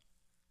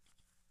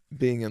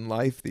being in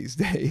life these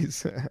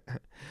days.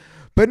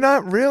 But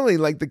not really.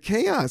 Like the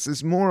chaos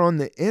is more on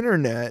the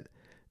internet,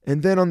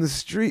 and then on the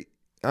street.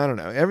 I don't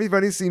know.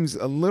 Everybody seems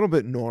a little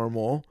bit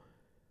normal.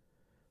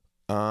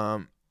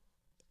 Um,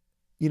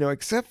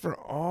 except for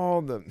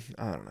all the,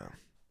 I don't know.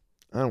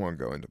 I don't want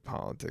to go into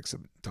politics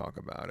and talk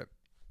about it.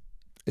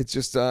 It's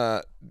just,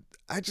 I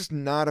just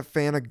not a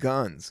fan of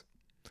guns.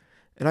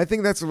 And I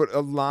think that's what a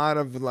lot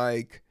of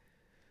like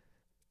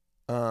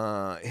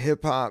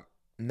hip hop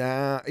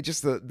now, it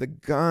just the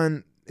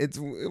gun, it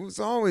was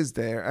always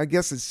there. I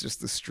guess it's just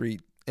the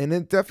street. And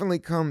it definitely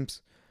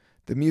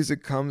the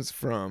music comes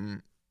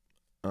from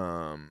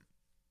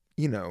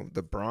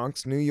the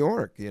Bronx, New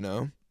York,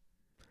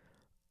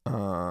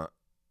 Uh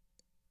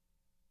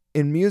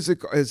and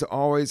music has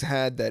always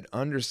had that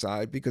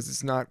underside because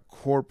it's not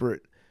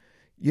corporate.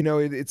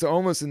 It's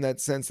almost in that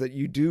sense that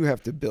you do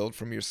have to build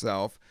from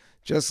yourself,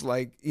 just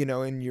like,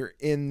 and you're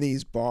in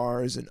these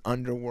bars and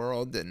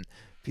underworld, and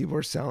people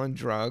are selling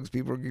drugs,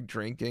 people are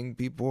drinking,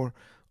 people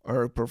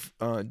are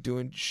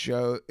doing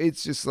show.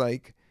 It's just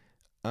like,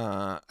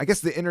 I guess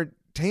the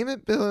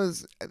entertainment bill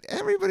is,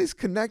 everybody's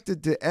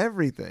connected to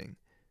everything.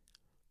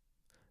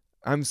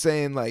 I'm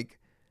saying like,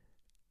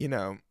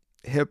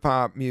 hip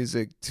hop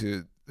music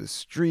to the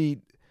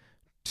street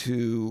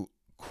to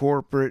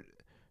corporate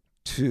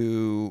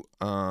to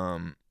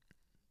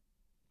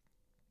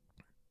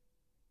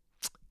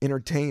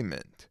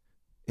entertainment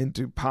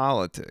into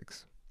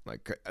politics.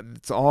 Like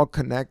it's all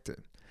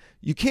connected.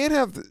 You can't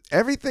have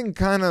everything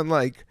kind of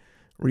like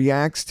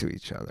reacts to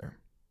each other.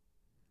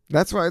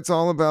 That's why it's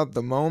all about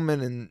the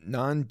moment and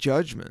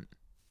non-judgment.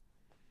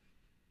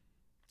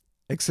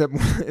 Except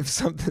if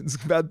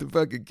something's about to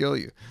fucking kill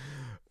you.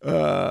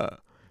 Then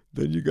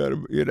you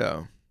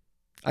gotta.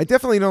 I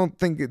definitely don't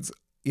think it's,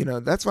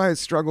 that's why I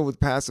struggle with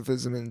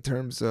pacifism in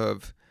terms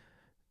of,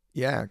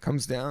 yeah, it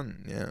comes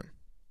down, yeah,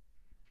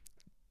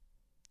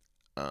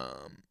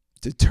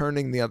 to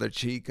turning the other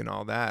cheek and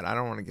all that. I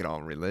don't want to get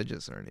all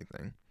religious or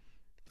anything.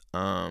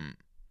 Um,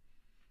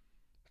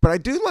 but I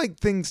do like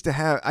things to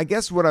have, I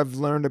guess what I've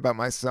learned about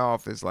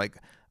myself is like,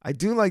 I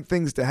do like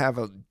things to have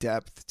a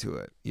depth to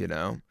it,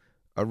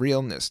 a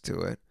realness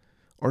to it,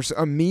 or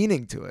a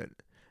meaning to it.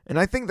 And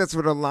I think that's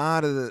what a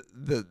lot of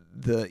the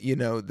the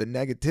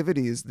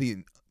negativity is,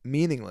 the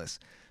meaningless.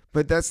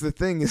 But that's the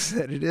thing, is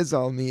that it is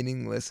all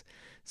meaningless.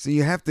 So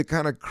you have to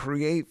kind of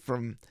create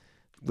from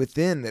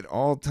within at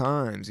all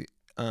times.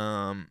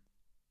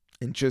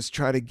 and just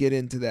try to get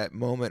into that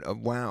moment of,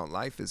 wow,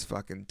 life is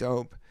fucking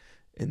dope.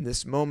 And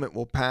this moment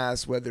will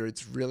pass, whether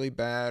it's really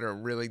bad or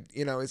really,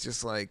 it's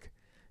just like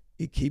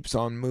it keeps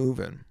on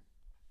moving.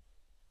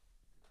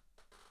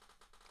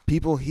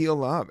 People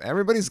heal up.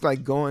 Everybody's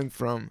like going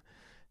from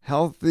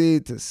healthy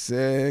to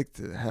sick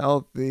to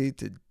healthy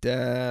to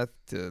death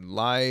to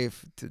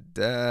life to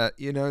death.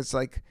 It's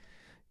like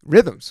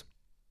rhythms,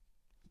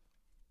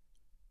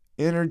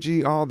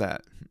 energy, all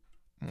that.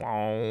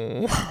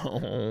 Wow.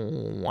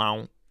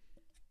 Wow.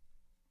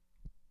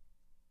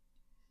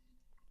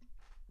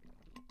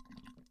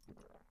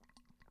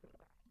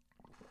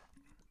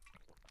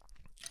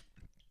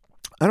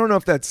 I don't know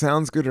if that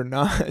sounds good or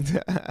not.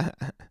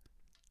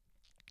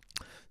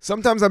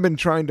 Sometimes I've been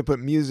trying to put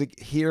music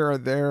here or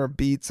there,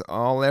 beats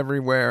all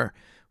everywhere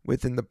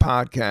within the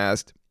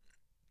podcast,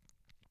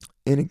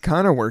 and it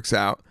kind of works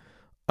out.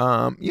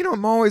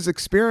 I'm always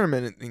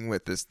experimenting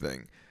with this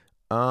thing,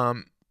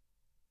 and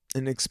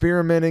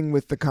experimenting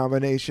with the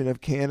combination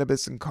of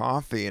cannabis and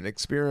coffee, and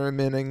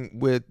experimenting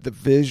with the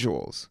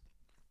visuals.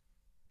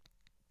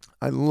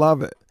 I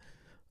love it.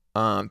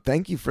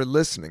 Thank you for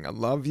listening. I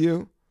love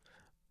you.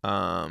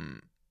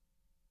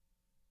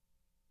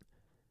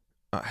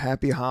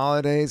 Happy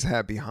holidays,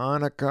 happy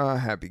Hanukkah,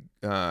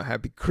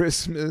 happy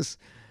Christmas,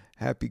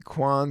 happy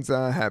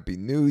Kwanzaa, happy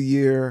New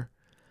Year.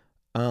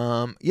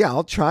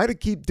 I'll try to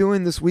keep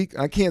doing this week.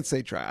 I can't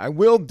say try. I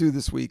will do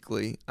this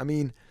weekly. I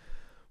mean,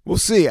 we'll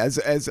see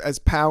as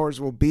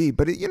powers will be.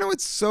 But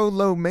it's so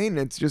low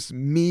maintenance. Just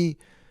me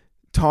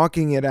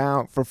talking it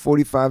out for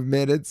 45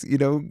 minutes.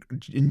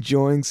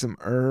 Enjoying some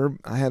herb.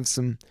 I have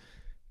some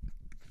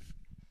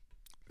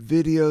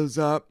videos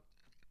up.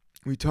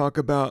 We talk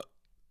about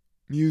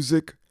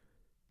music.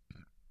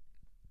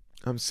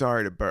 I'm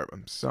sorry to burp.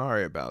 I'm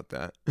sorry about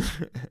that.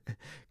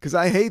 Because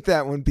I hate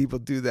that when people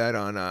do that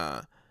on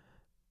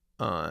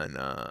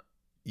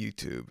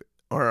YouTube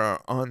or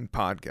on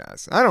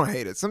podcasts. I don't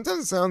hate it.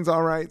 Sometimes it sounds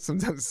all right.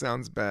 Sometimes it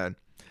sounds bad.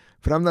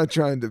 But I'm not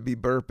trying to be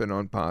burping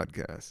on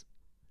podcasts,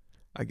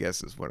 I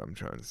guess is what I'm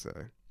trying to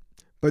say.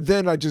 But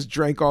then I just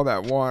drank all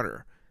that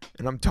water,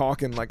 and I'm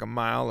talking like a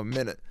mile a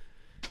minute.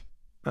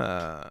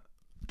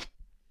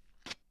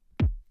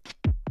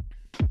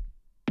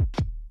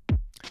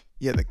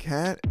 The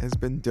cat has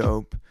been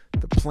dope.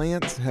 The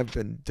plants have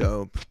been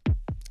dope.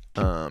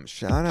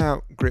 Shout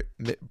out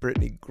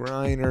Brittany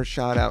Griner.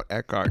 Shout out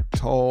Eckhart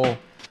Tolle.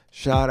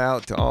 Shout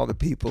out to all the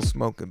people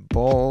smoking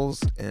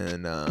bowls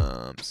and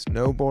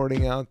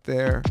snowboarding out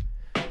there.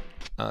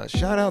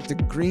 Shout out to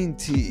green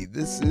tea.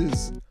 This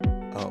is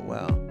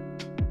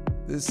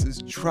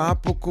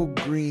tropical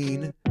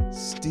green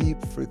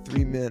steep for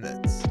 3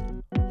 minutes.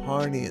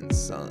 Harney and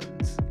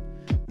Sons.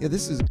 Yeah,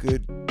 this is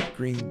good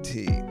green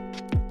tea.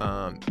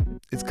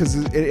 It's because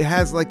it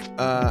has like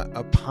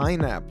a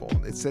pineapple.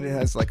 It said it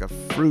has like a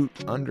fruit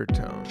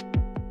undertone.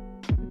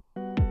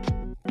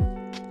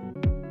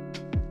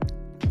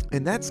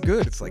 And that's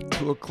good. It's like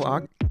 2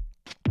 o'clock.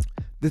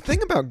 The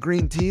thing about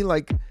green tea,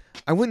 like,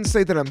 I wouldn't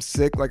say that I'm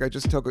sick. Like, I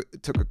just took a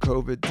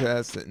COVID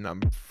test and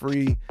I'm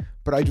free.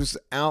 But I was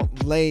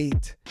out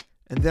late.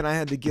 And then I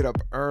had to get up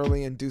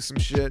early and do some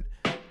shit.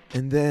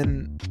 And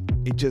then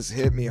it just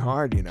hit me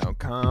hard,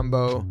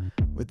 combo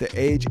with the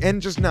age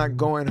and just not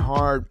going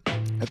hard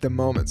at the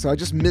moment. So I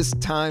just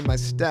mistimed my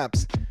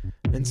steps.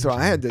 And so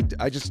I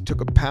just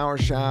took a power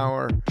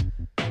shower,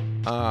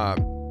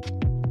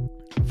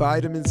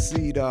 vitamin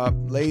C'd up,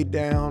 laid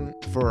down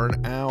for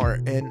an hour,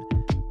 and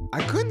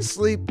I couldn't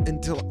sleep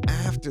until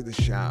after the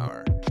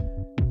shower.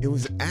 It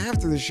was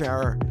after the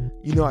shower,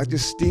 I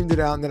just steamed it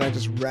out, and then I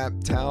just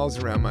wrapped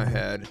towels around my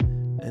head,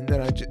 and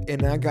then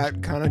I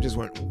got kind of just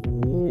went,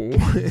 whoa.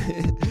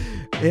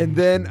 And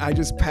then I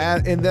just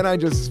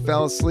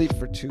fell asleep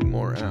for 2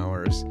 more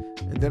hours.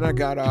 And then I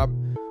got up,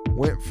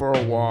 went for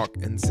a walk,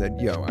 and said,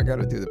 yo, I got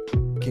to do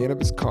the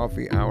Cannabis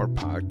Coffee Hour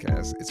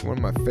podcast. It's one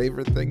of my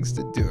favorite things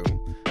to do.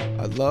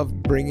 I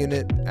love bringing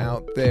it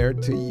out there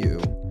to you.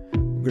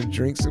 We're going to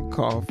drink some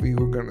coffee.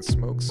 We're going to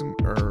smoke some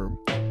herb.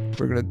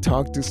 We're going to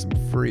talk to some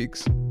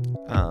freaks,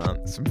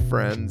 some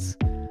friends,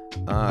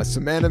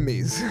 some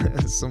enemies,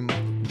 some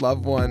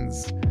loved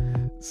ones,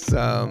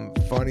 some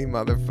funny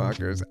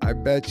motherfuckers. I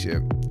bet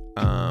you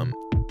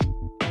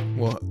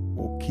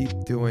we'll keep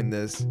doing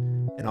this,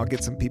 and I'll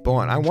get some people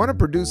on. I want to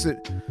produce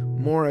it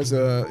more as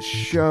a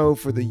show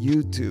for the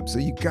YouTube, so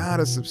you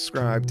gotta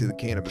subscribe to the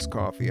Cannabis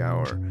Coffee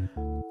Hour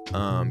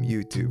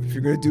YouTube. If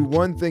you're gonna do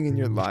one thing in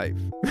your life,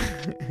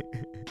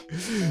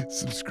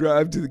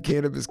 subscribe to the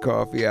Cannabis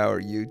Coffee Hour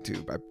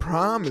YouTube. I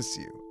promise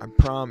you.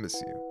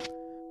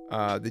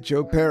 The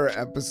Joe Pera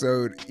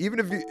episode, even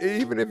if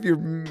you're,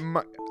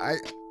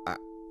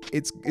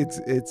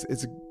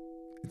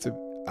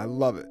 I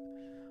love it.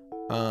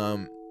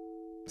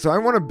 So I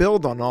want to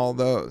build on all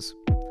those.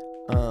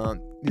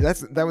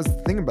 That was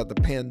the thing about the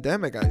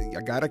pandemic.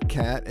 I got a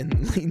cat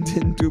and leaned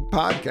into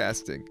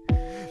podcasting.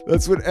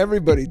 That's what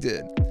everybody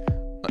did.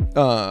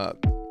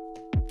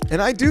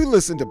 And I do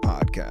listen to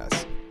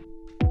podcasts.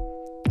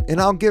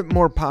 And I'll get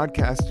more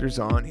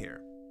podcasters on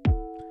here.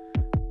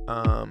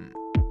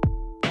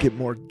 get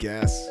more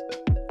guests,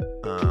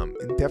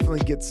 and definitely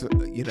get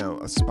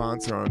a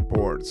sponsor on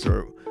board.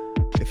 So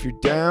if you're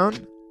down,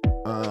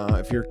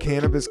 if you're a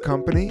cannabis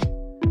company,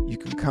 you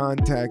can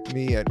contact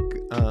me at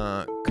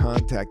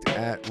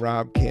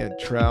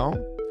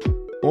contact@RobCantrell,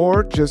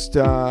 or just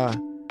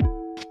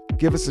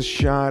give us a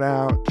shout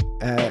out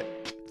at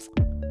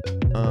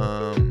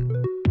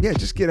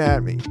just get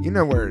at me. You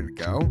know where to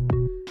go.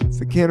 It's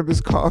the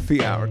Cannabis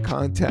Coffee Hour.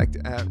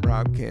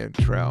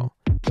 Contact@RobCantrell.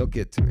 They'll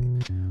get to me.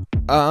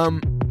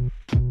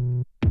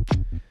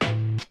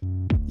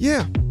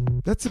 Yeah,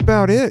 that's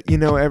about it.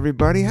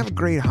 Everybody have a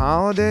great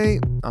holiday.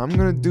 I'm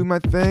gonna do my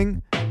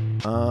thing.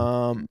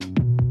 I'll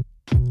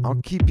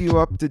keep you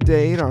up to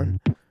date on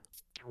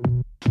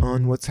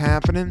what's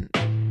happening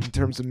in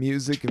terms of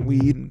music and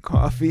weed and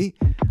coffee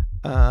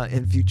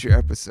in future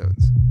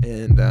episodes.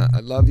 And I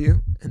love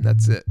you, and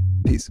that's it.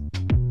 Peace.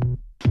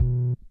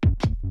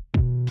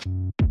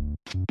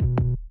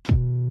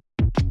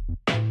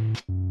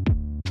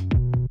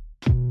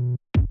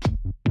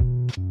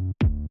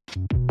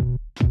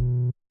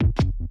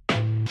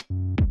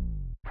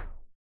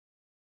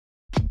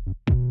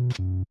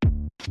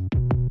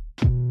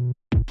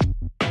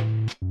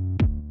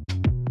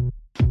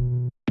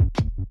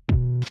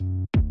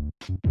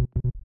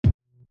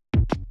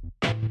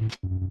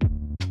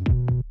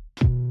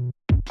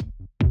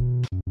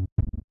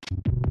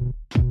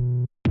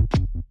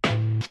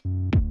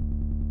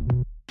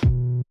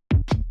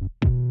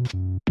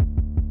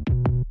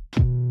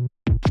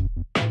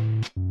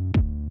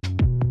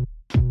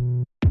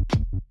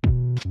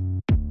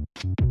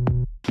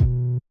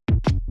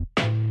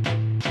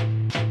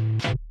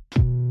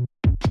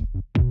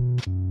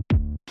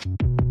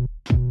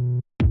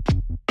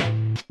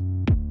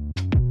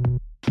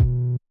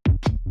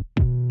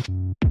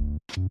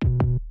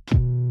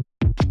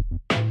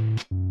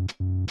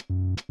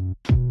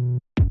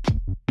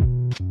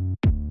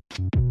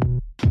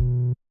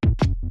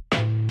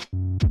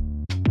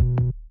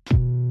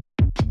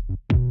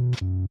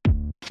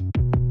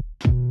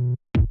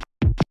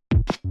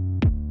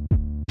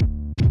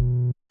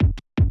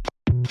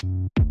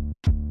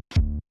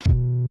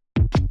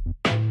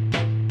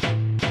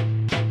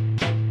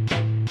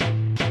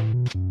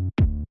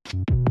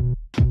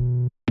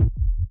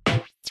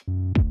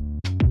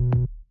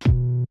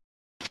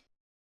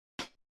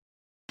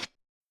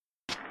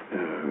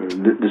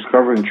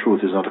 Discovering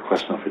truth is not a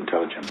question of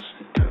intelligence.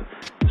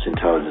 It's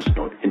intelligence,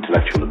 no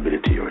intellectual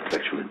ability or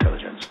intellectual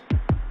intelligence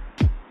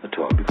at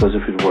all. Because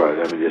if it were,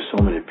 there's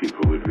so many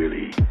people with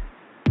really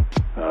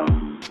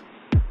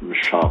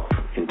sharp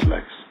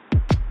intellects.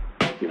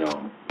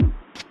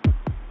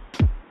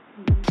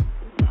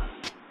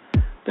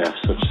 They have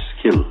such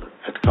skill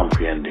at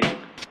comprehending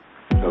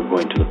or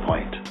going to the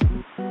point.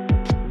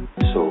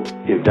 So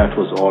if that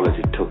was all that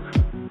it took,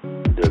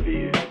 there'd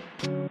be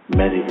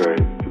many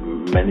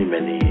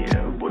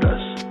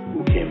Buddhas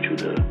who came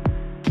through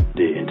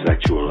the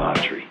intellectual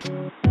artery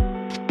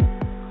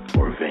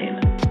or vein.